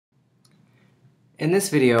In this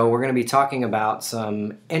video, we're going to be talking about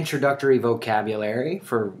some introductory vocabulary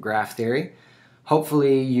for graph theory.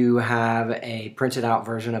 Hopefully you have a printed out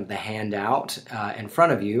version of the handout in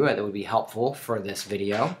front of you that would be helpful for this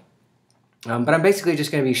video. But I'm basically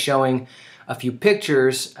just going to be showing a few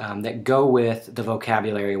pictures that go with the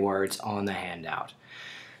vocabulary words on the handout.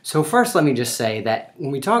 So first, let me just say that when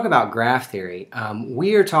we talk about graph theory,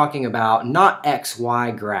 we are talking about not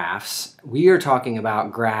XY graphs. We are talking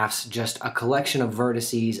about graphs, just a collection of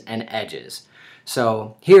vertices and edges.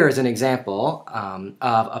 So here is an example of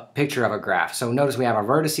a picture of a graph. So notice we have our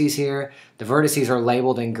vertices here. The vertices are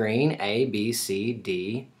labeled in green, A, B, C,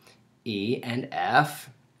 D, E, and F.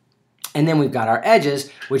 And then we've got our edges,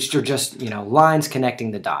 which are just, lines connecting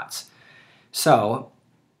the dots. So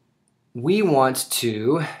we want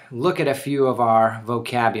to look at a few of our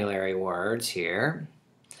vocabulary words here.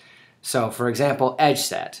 So for example, edge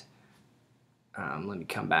set. Let me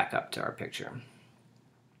come back up to our picture.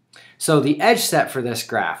 So the edge set for this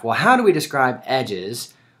graph. Well, how do we describe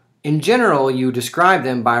edges? In general, you describe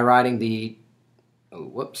them by writing the,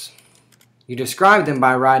 You describe them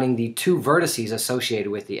by writing the two vertices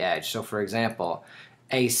associated with the edge. So for example,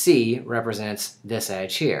 AC represents this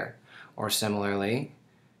edge here. Or similarly,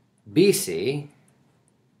 BC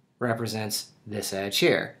represents this edge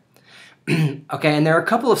here. Okay, and there are a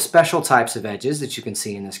couple of special types of edges that you can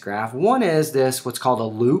see in this graph. One is this, what's called a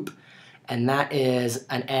loop, and that is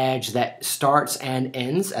an edge that starts and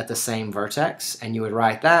ends at the same vertex, and you would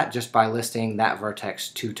write that just by listing that vertex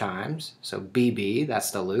 2 times. So BB,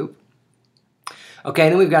 that's the loop. Okay,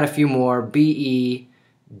 then we've got a few more, BE,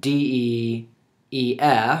 DE,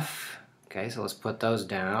 EF. Okay, so let's put those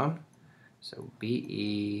down. So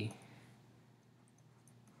BE,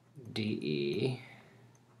 DE,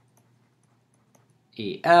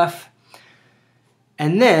 EF.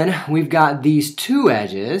 And then we've got these two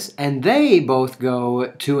edges, and they both go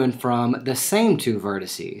to and from the same two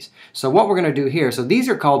vertices. So what we're going to do here, so these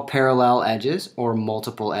are called parallel edges or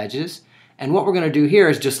multiple edges. And what we're going to do here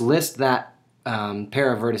is just list that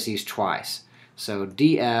pair of vertices twice. So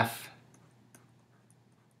DF,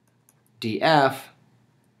 DF,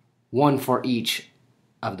 one for each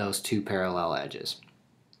of those two parallel edges.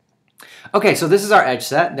 Okay, so this is our edge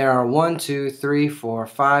set. There are 1, 2, 3, 4,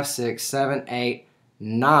 5, 6, 7, 8,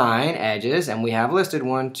 9 edges, and we have listed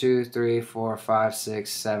 1, 2, 3, 4, 5, 6,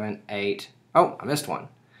 7, 8. Oh, I missed one.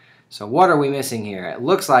 So what are we missing here? It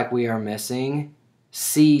looks like we are missing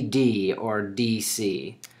CD or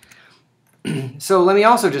DC. So let me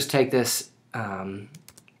also just take this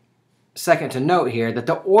second to note here that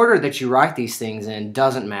the order that you write these things in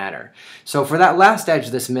doesn't matter. So for that last edge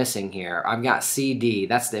that's missing here, I've got CD.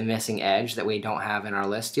 That's the missing edge that we don't have in our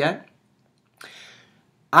list yet.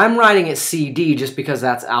 I'm writing it CD just because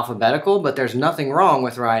that's alphabetical, but there's nothing wrong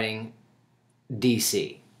with writing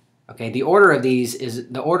DC. Okay, the order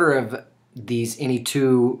of these any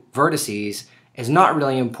two vertices is not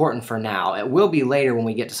really important for now. It will be later when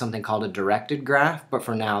we get to something called a directed graph, but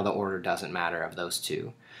for now the order doesn't matter of those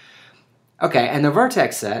two. Okay, and the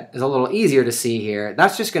vertex set is a little easier to see here.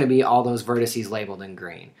 That's just going to be all those vertices labeled in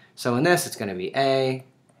green. So in this, it's going to be A,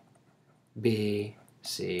 B,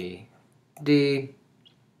 C, D,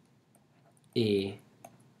 E,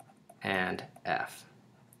 and F.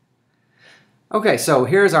 Okay, so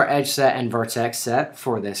here's our edge set and vertex set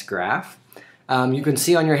for this graph. You can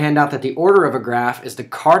see on your handout that the order of a graph is the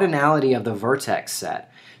cardinality of the vertex set.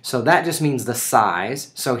 So that just means the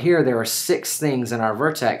size. So here there are 6 things in our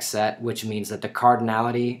vertex set, which means that the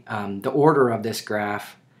cardinality, the order of this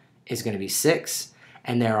graph is going to be 6.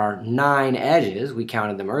 And there are 9 edges. We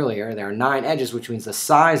counted them earlier. There are 9 edges, which means the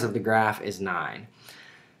size of the graph is 9.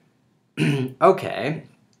 Okay.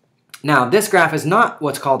 Now this graph is not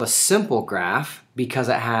what's called a simple graph because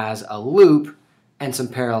it has a loop and some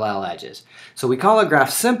parallel edges. So we call a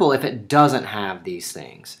graph simple if it doesn't have these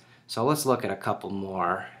things. So let's look at a couple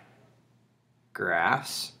more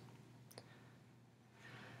graphs.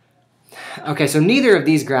 Okay, so neither of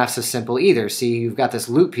these graphs is simple either. See, you've got this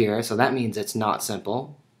loop here, so that means it's not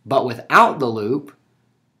simple. But without the loop,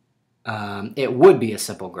 it would be a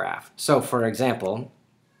simple graph. So for example,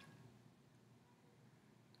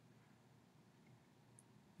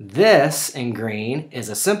 this in green is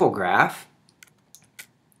a simple graph,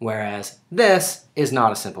 whereas this is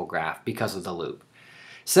not a simple graph because of the loop.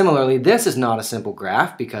 Similarly, this is not a simple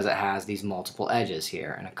graph because it has these multiple edges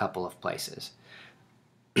here in a couple of places.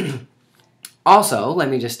 Also, let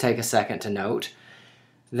me just take a second to note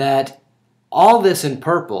that all this in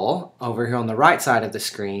purple over here on the right side of the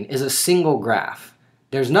screen is a single graph.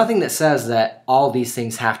 there's nothing that says that all these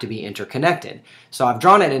things have to be interconnected. So I've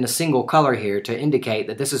drawn it in a single color here to indicate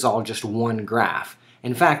that this is all just one graph.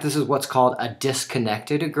 In fact, this is what's called a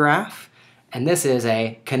disconnected graph, and this is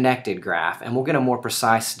a connected graph, and we'll get a more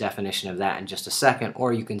precise definition of that in just a second,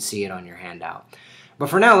 or you can see it on your handout. But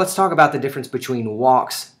for now, let's talk about the difference between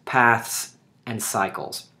walks, paths, and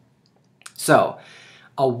cycles. So,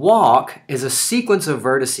 a walk is a sequence of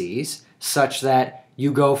vertices such that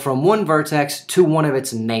you go from one vertex to one of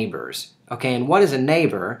its neighbors. Okay, and what is a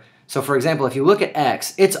neighbor? So for example, if you look at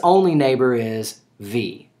X, its only neighbor is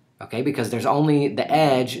V. Okay, because there's only the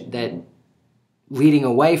edge that leading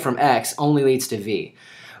away from X only leads to V.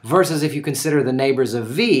 Versus if you consider the neighbors of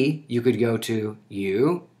V, you could go to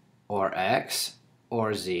U, or X,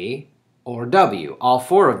 or Z, or W. All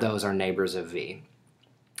four of those are neighbors of V.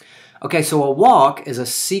 Okay, so a walk is a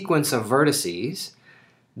sequence of vertices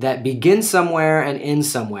that begin somewhere and end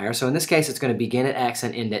somewhere. So in this case, it's going to begin at X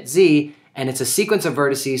and end at Z, and it's a sequence of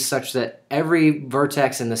vertices such that every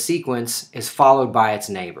vertex in the sequence is followed by its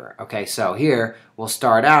neighbor. Okay, so here we'll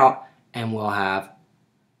start out and we'll have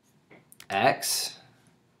X,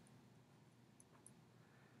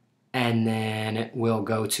 and then we'll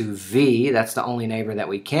go to V. That's the only neighbor that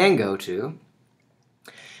we can go to.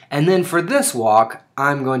 And then for this walk,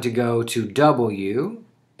 I'm going to go to W.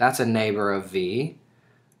 That's a neighbor of V.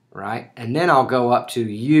 Right? And then I'll go up to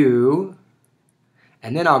U,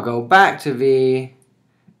 and then I'll go back to V,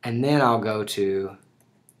 and then I'll go to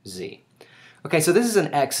Z. Okay, so this is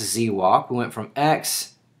an XZ walk. We went from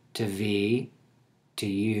X to V to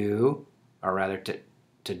U, or rather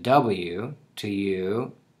to W, to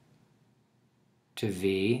U, to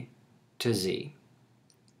V, to Z.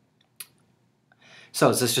 So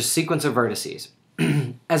it's just a sequence of vertices.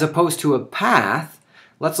 As opposed to a path,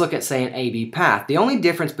 let's look at, say, an AB path. The only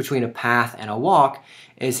difference between a path and a walk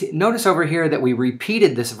is, notice over here that we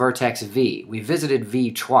repeated this vertex V. We visited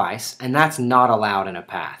V twice, and that's not allowed in a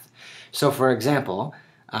path. So for example,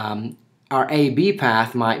 our AB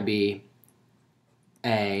path might be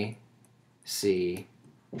A, C,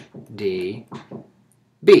 D,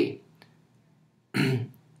 B.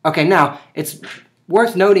 Okay, now it's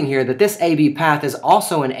worth noting here that this AB path is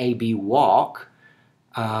also an AB walk.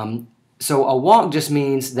 So a walk just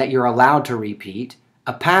means that you're allowed to repeat.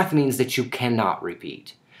 A path means that you cannot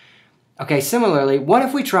repeat. Okay, similarly, what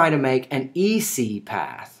if we try to make an EC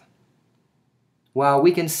path? Well,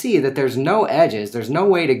 we can see that there's no edges, there's no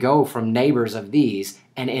way to go from neighbors of these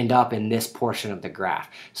and end up in this portion of the graph.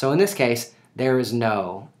 So in this case, there is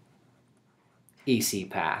no EC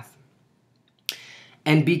path.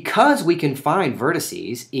 And because we can find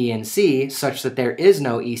vertices, E and C, such that there is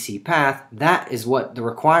no EC path, that is what the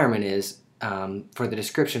requirement is for the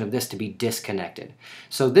description of this to be disconnected.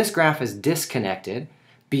 So this graph is disconnected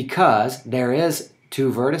because there is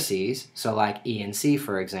two vertices, so like E and C,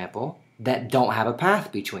 for example, that don't have a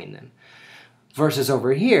path between them. Versus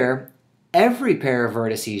over here, every pair of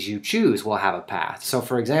vertices you choose will have a path. So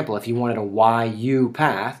for example, if you wanted a YU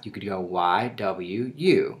path, you could go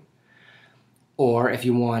YWU. Or if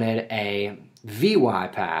you wanted a VY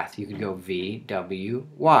path, you could go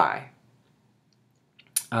VWY.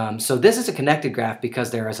 So this is a connected graph because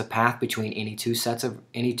there is a path between any two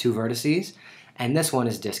vertices, and this one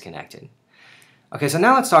is disconnected. Okay, so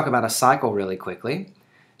now let's talk about a cycle really quickly.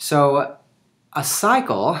 So a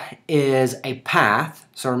cycle is a path,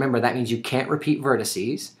 so remember that means you can't repeat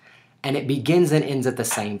vertices, and it begins and ends at the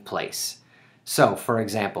same place. So for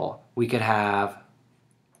example, we could have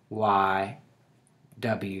Y,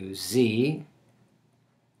 W, Z,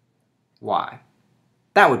 Y.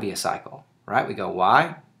 That would be a cycle, right? We go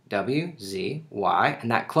Y, W, Z, Y, and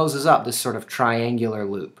that closes up this sort of triangular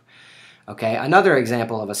loop. Okay, another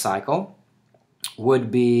example of a cycle would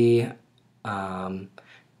be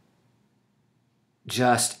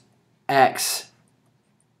just X,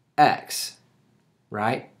 X,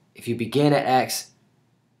 right? If you begin at X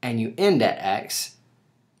and you end at X,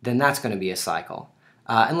 then that's going to be a cycle.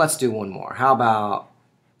 And let's do one more. How about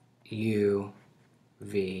U,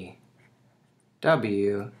 V,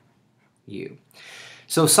 W, U.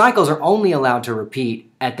 So cycles are only allowed to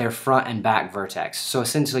repeat at their front and back vertex. So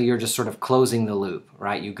essentially you're just sort of closing the loop,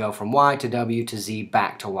 right? You go from Y to W to Z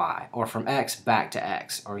back to Y, or from X back to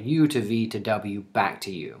X, or U to V to W back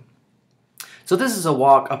to U. So this is a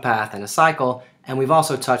walk, a path, and a cycle, and we've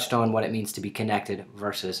also touched on what it means to be connected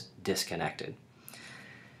versus disconnected.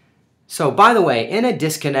 So by the way, in a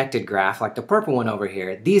disconnected graph, like the purple one over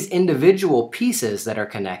here, these individual pieces that are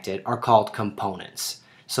connected are called components.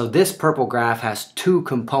 So this purple graph has two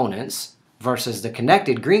components versus the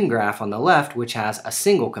connected green graph on the left, which has a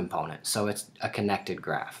single component. So it's a connected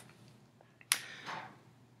graph.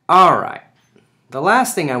 All right. The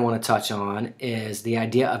last thing I want to touch on is the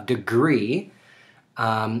idea of degree.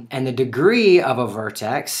 And the degree of a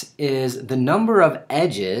vertex is the number of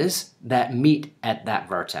edges that meet at that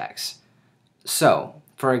vertex. So,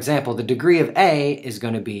 for example, the degree of A is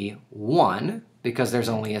going to be 1 because there's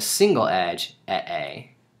only a single edge at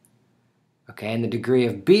A. Okay, and the degree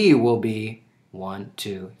of B will be 1,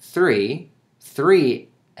 2, 3. 3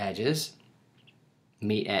 edges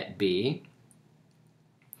meet at B.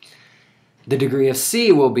 The degree of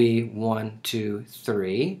C will be 1, 2,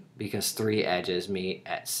 3, because 3 edges meet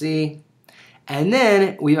at C. And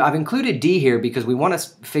then I've included D here because we want to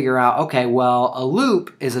figure out, okay, well, a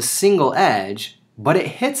loop is a single edge, but it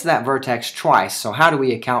hits that vertex twice, so how do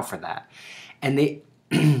we account for that? And it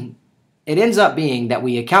ends up being that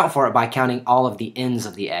we account for it by counting all of the ends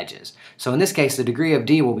of the edges. So in this case, the degree of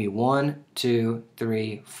D will be 1, 2,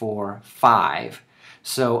 3, 4, 5.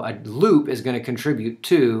 So a loop is going to contribute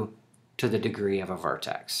 2 to the degree of a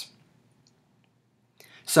vertex.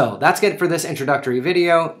 So that's it for this introductory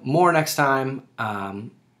video. More next time,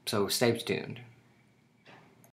 so stay tuned.